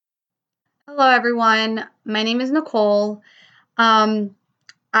Hello, everyone. My name is Nicole. Um,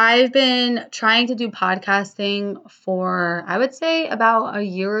 I've been trying to do podcasting for, I would say, about a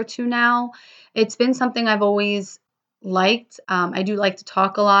year or two now. It's been something I've always liked. I do like to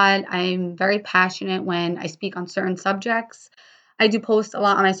talk a lot. I'm very passionate when I speak on certain subjects. I do post a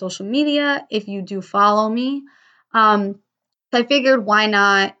lot on my social media if you do follow me. Um, so I figured why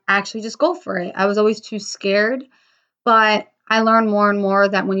not actually just go for it? I was always too scared, but I learned more and more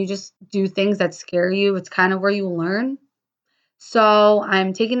that when you just do things that scare you, it's kind of where you learn. So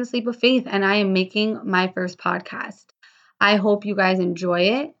I'm taking the leap of faith and I am making my first podcast. I hope you guys enjoy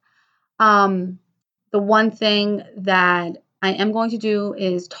it. Um, the one thing that I am going to do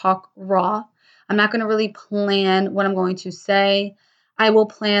is talk raw. I'm not going to really plan what I'm going to say. I will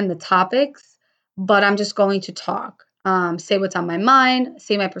plan the topics, but I'm just going to talk, say what's on my mind,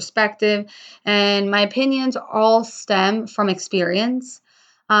 say my perspective, and my opinions all stem from experience.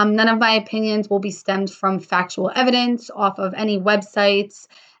 None of my opinions will be stemmed from factual evidence off of any websites,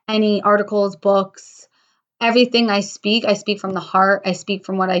 any articles, books. Everything I speak from the heart. I speak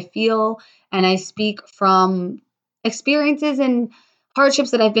from what I feel, and I speak from experiences and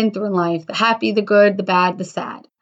hardships that I've been through in life, the happy, the good, the bad, the sad.